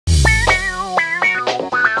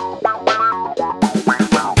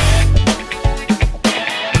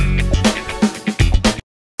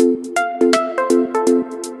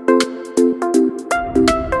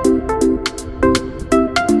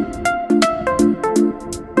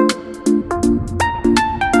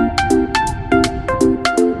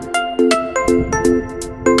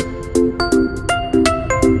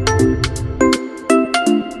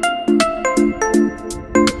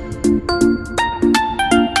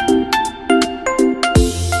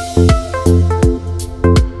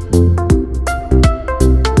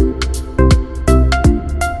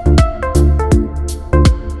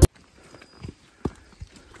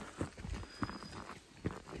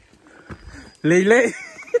Lele.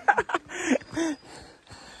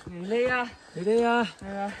 Lele ya. Lele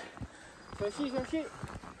ya.小心小心。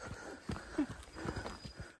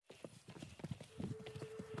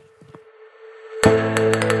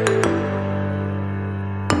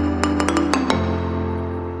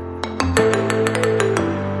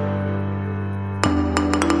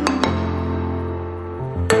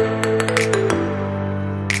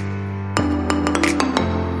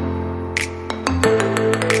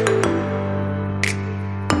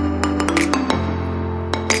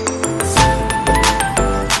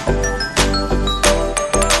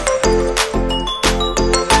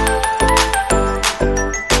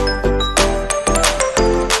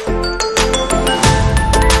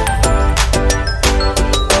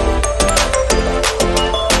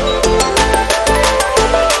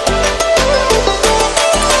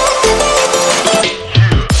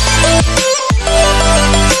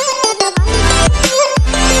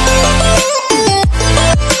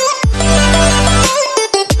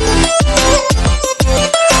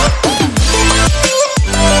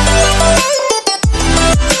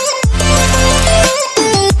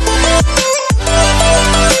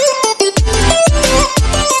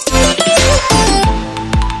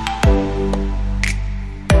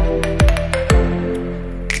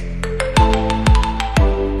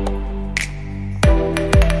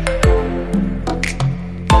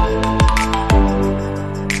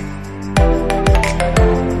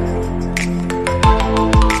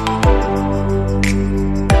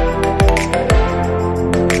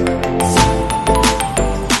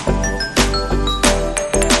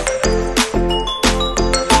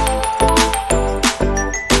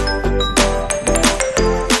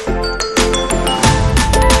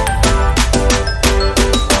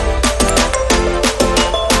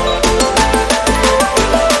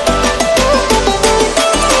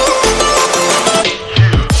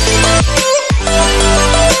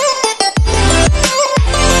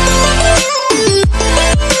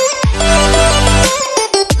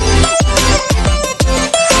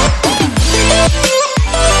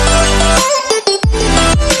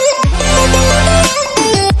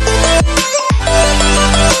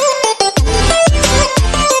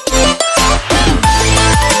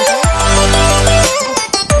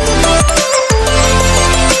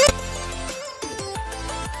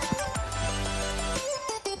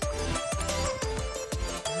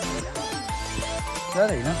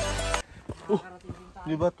Dari na.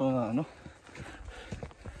 Di ba ito na ano?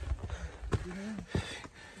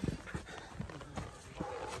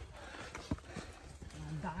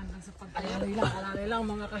 Daan lang sa pag-alalay lang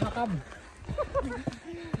mga kahakab.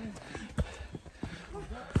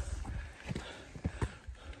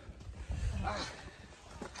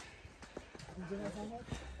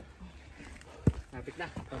 Napit na,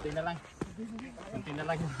 konti na lang. Konti na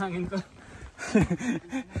lang yung hangin ko.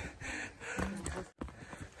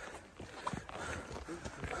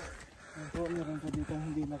 Meron pa dito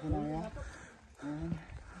hindi na kinaya.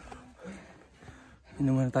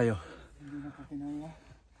 Inom muna tayo. Hindi na pa kinaya.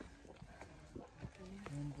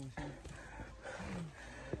 Ayan po siya.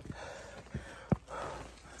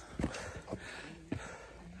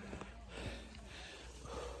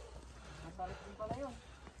 Masalit din pala yun.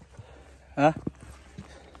 Ha?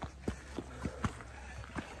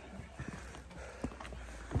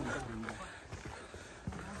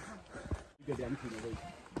 Gadian pinaway.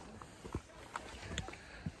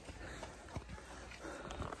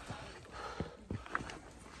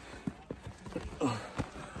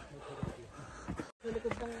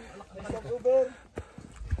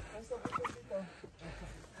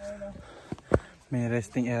 May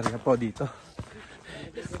resting area po dito.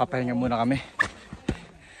 Papahinga muna kami.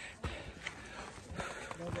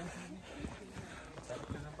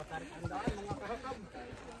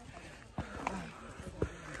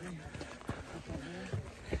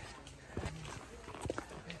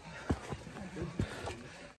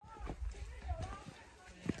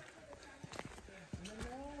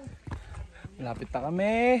 Malapit na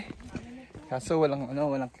kami. Kaso walang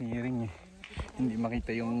clearing eh. Hindi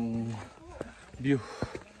makita yung view.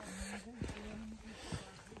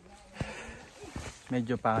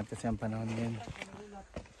 Medyo pangit kasi ang panahon ngayon.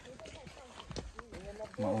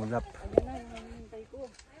 Maulap.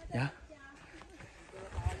 Yeah.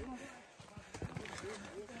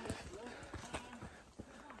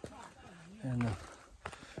 Ayan o.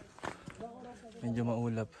 Medyo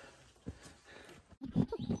maulap.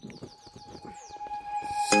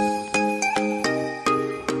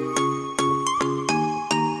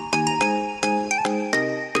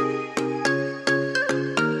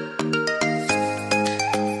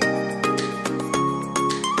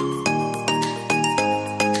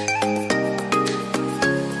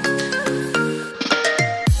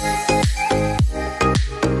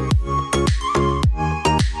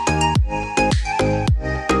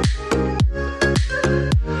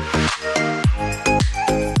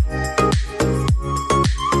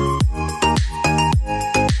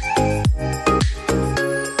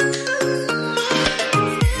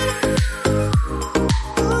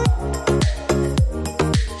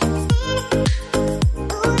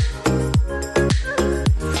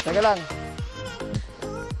 ka lang.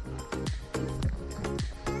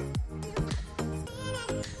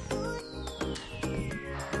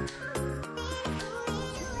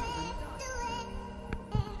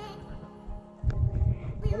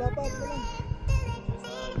 Wala pa, wala lang.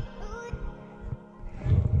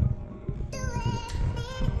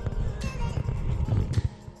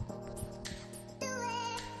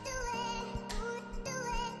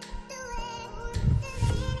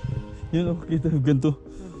 Yun o, kita yung ganito.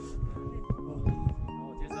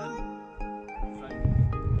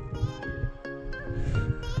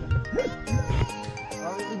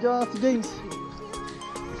 Okay, video si James.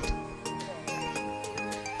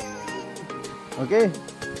 Okay.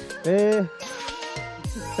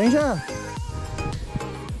 Thanks siya.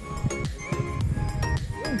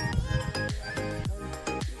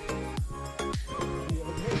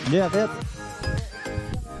 Hindi, akit.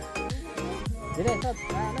 Dire, stop.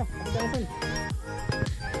 Ano? Kapitalisan.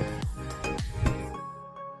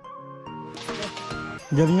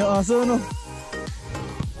 Galing yung aso, no?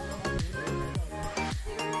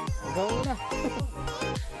 Ikaw na.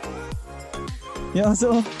 Yung aso,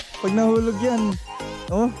 oh. Pag nahulog yan,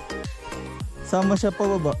 oh, sama siya pa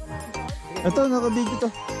baba. Ito, nakabigyo to.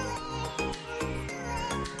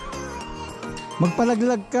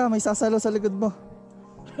 Magpalaglag ka, may sasalo sa likod mo.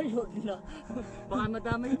 Ayun na. Baka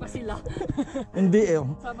madamay pa sila. Hindi eh.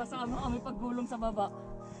 Sama-sama kami paggulong sa baba.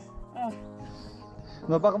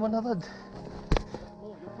 Baba ka muna, Tad.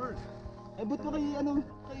 Oh, your bird. Eh, ba't mo kay,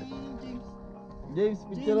 kay James? James,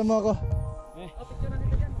 picture mo ako. Picture na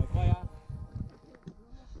kita dyan.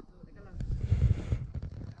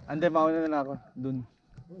 Ande, mauna na lang ako. Dun.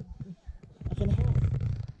 Akin na.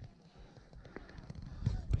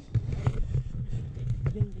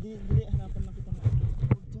 Dili, hanapan lang kita na.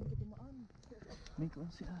 Diyan ka tumaan. May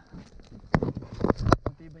kuwan sila.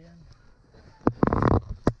 Pati ba yan?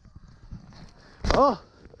 Oh!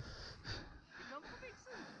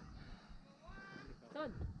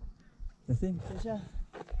 Tad, Nasing. saan siya?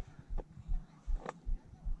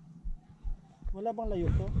 Wala bang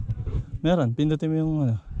layo to? Meron, pindutin mo yung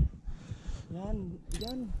ano. Yan,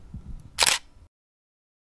 yan.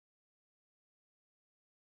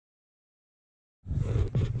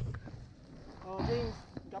 Oh, James.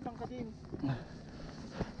 Gapang ka, James.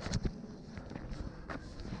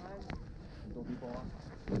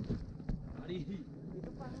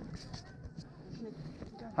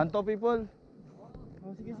 Hanto people.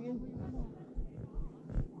 Oh, sige, sige.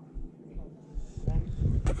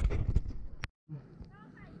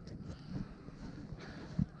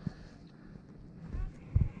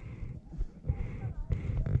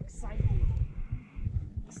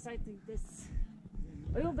 Exciting this.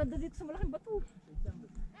 Ayun, ganda dito sa malaking bato.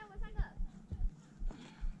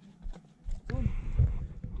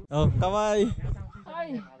 Oh, kamay.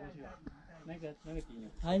 Ay!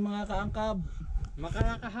 Hi mga kaangkab.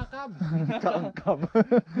 Makakahakab. Kaangkab.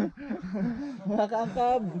 Mga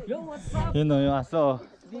kaangkab. Yo, what's up? Yun o, yung aso.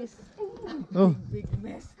 This Oh. big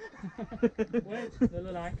mess. Wait,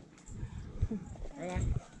 lalaki. Alright.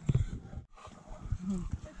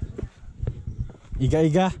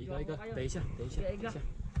 Iga-iga. Iga. Tayo siya. Iga.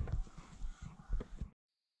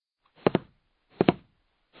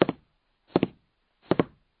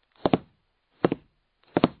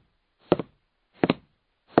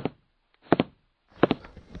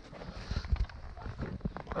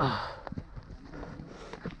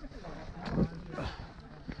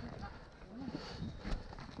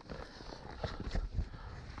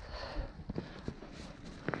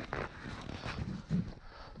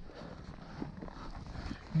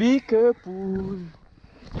 Be careful.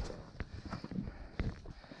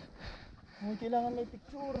 Kailangan may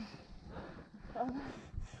picture.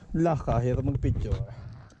 La, kahirap mag-picture.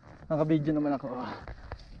 Naka-video naman ako.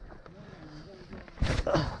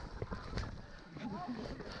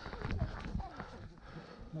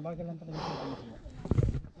 Mabagal lang talaga siya.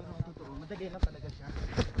 Pero totoo, madali lang talaga siya.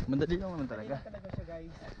 Madali lang naman talaga. Madali lang talaga siya,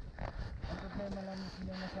 guys. Ang problema lang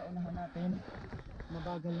yung nasa unahan natin.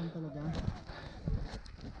 Mabagal lang talaga.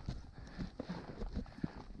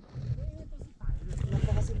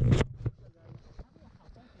 Napakasimple.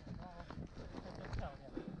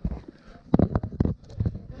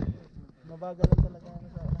 Mabagal lang talaga yung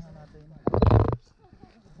nasa unahan natin.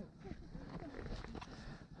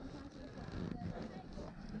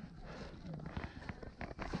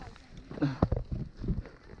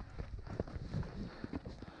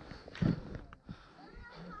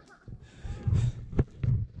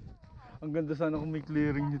 Ang ganda sana kung may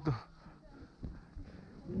clearing nito.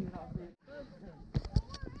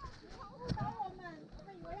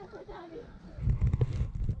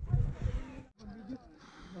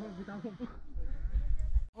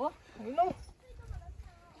 Oh, ano?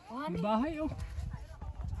 May bahay oh.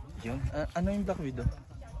 Yun. Ano yung black widow?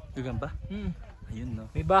 Gagan ba? Ayun no.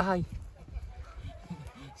 May bahay.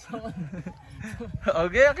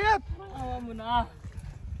 Okay, akyat! Awa mo na.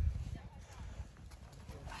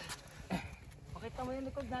 Pakita mo yung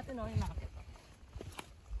likod natin oh. Yung nakakita.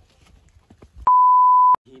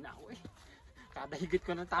 Hina ako eh. Kada higit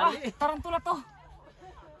ko ng tali eh. Tarantula to.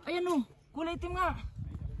 Ayan oh. Kulay itim nga.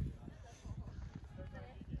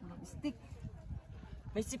 Stick.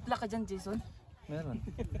 May sipla ka dyan, Jason? Meron.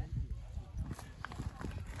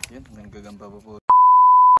 Yun, nanggagamba pa po.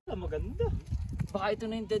 Maganda. Baka ito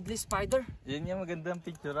na yung deadly spider. Yun yung magandang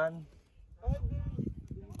picturean.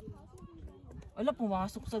 Ala,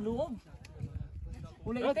 pumasok sa loob.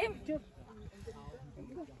 Kulay itim.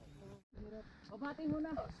 Babati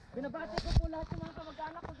muna. Binabati ko po lahat ng mga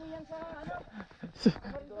kamag-anak ko yan sa ano.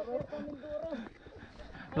 Mindoro.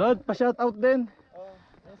 Rod, pa-shoutout din.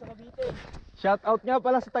 Yan sa Cavite. Shoutout nga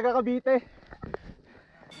pala sa taga Cavite.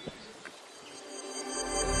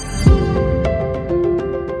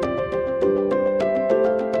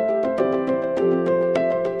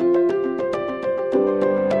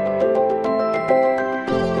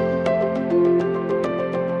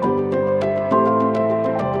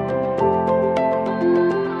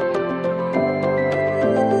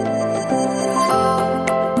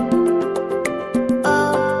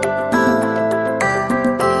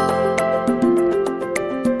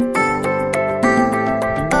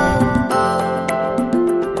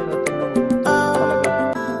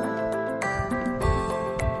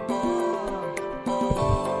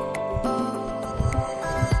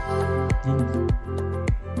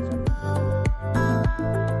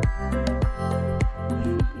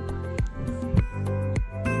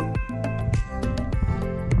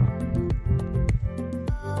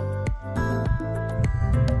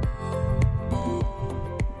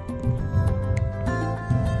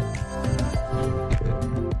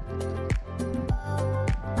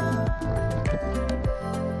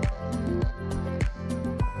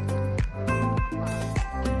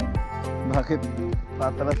 Bakit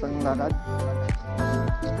patras ang lakad?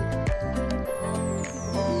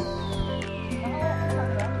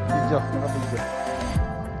 Video, naka-video.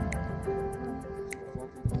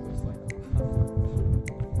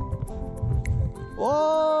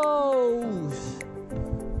 Wow!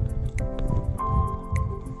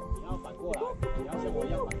 你要反过来，你要像我一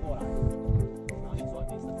样反过来。然后你说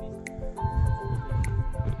你是你。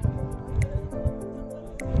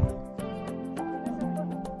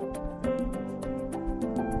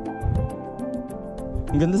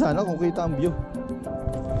 Ang ganda sana kung kita ang view.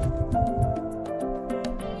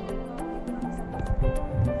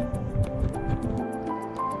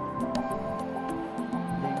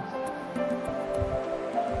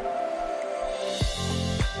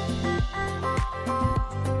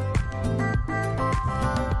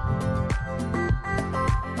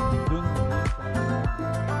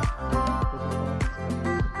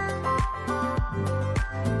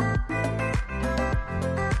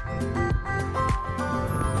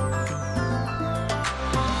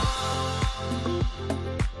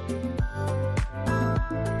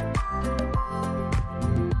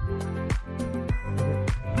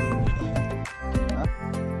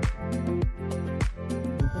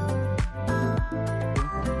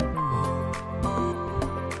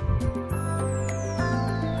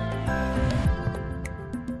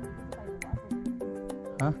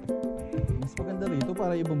 Ha? Mas maganda rito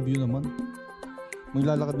para ibang view naman.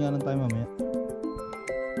 Maglalakad nga lang tayo mamaya.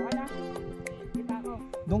 Wala. Kita ko.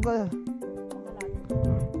 Doon ka.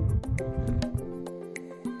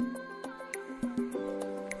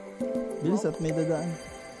 Bilis at may dadaan.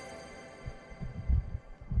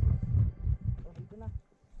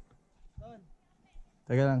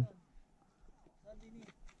 Teka lang.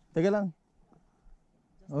 Teka lang.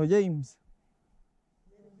 Oh, James.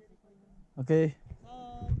 Okay.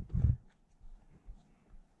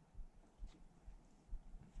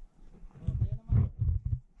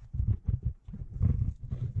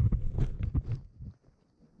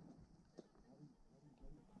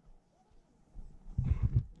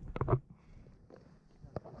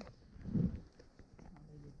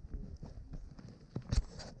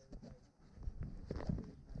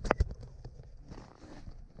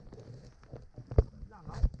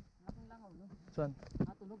 Saan?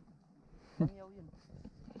 Natulog. Pangyaw yun.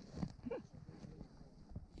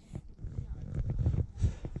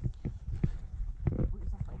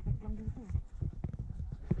 Isang paikot lang dito.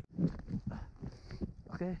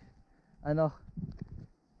 Okay. Ano?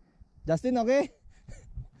 Justin, okay?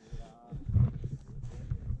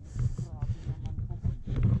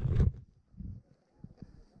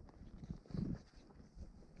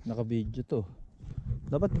 Naka-video to.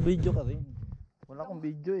 Dapat video ka rin. Wala akong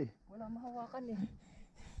video eh. Wala mahawakan eh.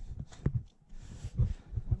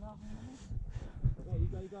 Wala akong ano.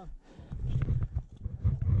 Iga.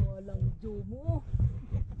 Walang jumo.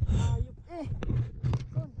 Ayop eh.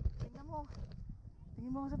 Son, tingnan mo.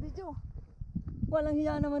 Tingin mo ako sa video. Walang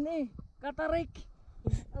hiya naman eh. Katarik.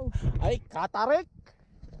 Oh, Ay, katarik!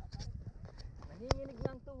 nanginginig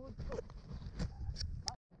ng tuhod ko.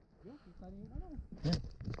 Yo, kita niyo yung ano. Yan.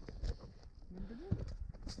 Ganda din.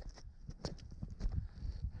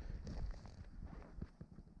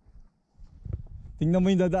 Tingnan mo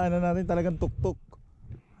yung dadaanan natin, talagang tuktok.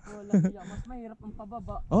 Walang hiya. Mas mahirap ang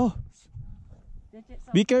pababa. Oh, Cheche, sa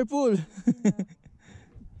be careful!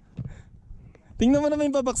 Tingnan mo naman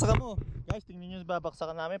yung babaksakan mo. Guys, tingnan nyo yung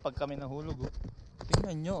babaksakan namin pag kami nahulog. Oh.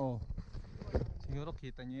 Tingnan nyo oh. Siguro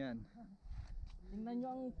kita nyo yan. tingnan nyo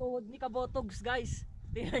ang tuhod ni Kabotogs, guys.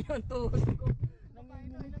 Tingnan nyo ang tuhod ko.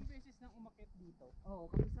 Nanginginig. Ilang beses nang umakyat dito.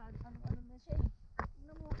 Oo, kasi sa ano na siya eh.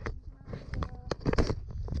 Tingnan mo,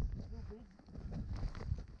 lubid.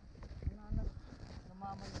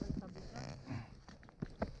 Namamalay sa bisa.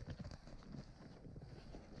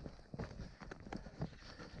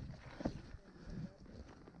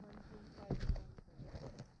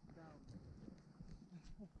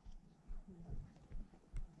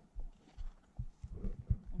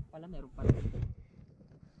 Pala meron pala.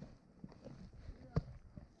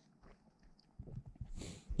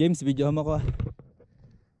 James, videohan mo ko ah.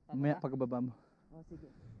 Mamaya pagbaba mo. Oh, sige.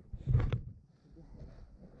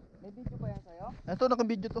 May video ba yan sa'yo? Ito,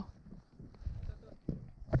 naka-video to.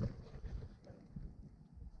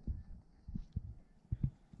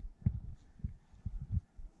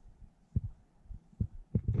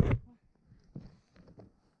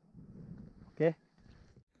 Okay.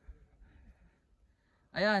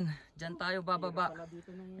 Ayan, dyan tayo bababa. Pala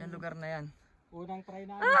dito nung Yan lugar na yan. unang try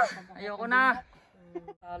namin. Ayoko na.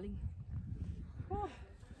 Taling.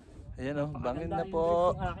 Ayan oh, bangin na Maganda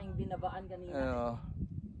po. yung aking binabaan kanina. Ayun.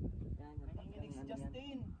 Yan, nanginginig si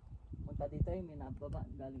Justin. Punta dito eh, may nababa.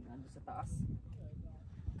 Galing ano sa taas.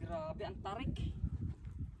 Grabe, ang tarik.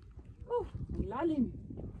 Oh, ang lalim.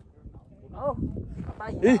 Oh,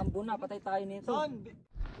 patay. Naambo na, patay tayo nito.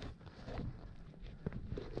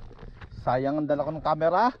 Sayang ang dala ko ng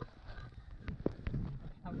camera.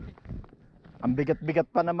 Ang bigat-bigat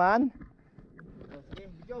pa naman.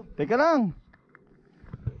 Teka lang.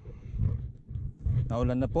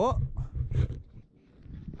 Naulan na po.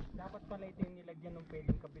 Dapat pala ito yung nilagyan ng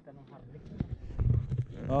pwedeng kapitan ng Harley.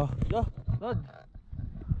 Oh, yeah, Rod.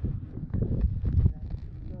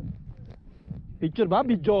 Picture ba?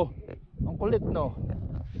 Video. Ang kulit no.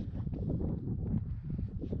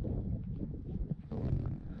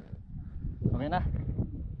 Okay na.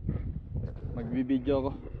 Magbibideo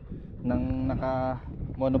ako ng naka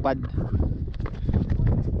monopod.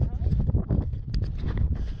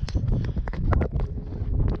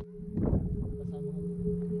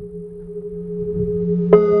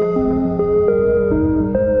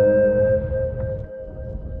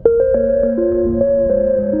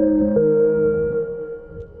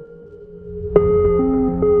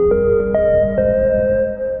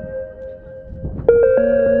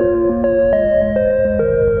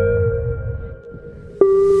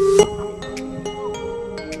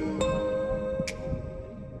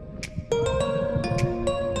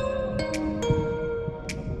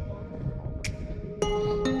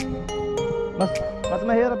 Mas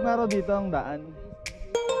mahirap nga raw dito ang daan.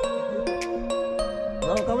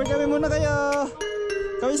 So, kawin kami muna kayo.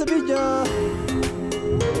 Kawin sa video.